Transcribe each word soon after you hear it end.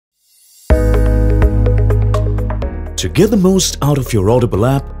To get the most out of your Audible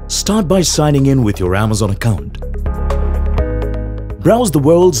app, start by signing in with your Amazon account. Browse the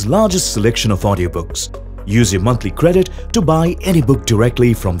world's largest selection of audiobooks. Use your monthly credit to buy any book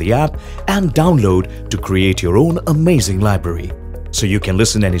directly from the app and download to create your own amazing library. So you can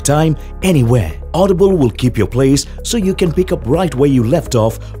listen anytime, anywhere. Audible will keep your place so you can pick up right where you left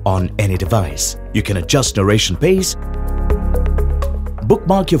off on any device. You can adjust narration pace,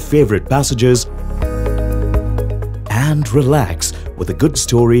 bookmark your favorite passages, and relax with a good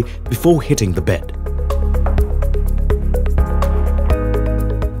story before hitting the bed.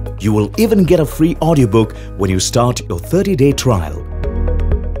 You will even get a free audiobook when you start your 30-day trial.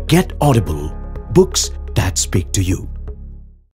 Get Audible, books that speak to you.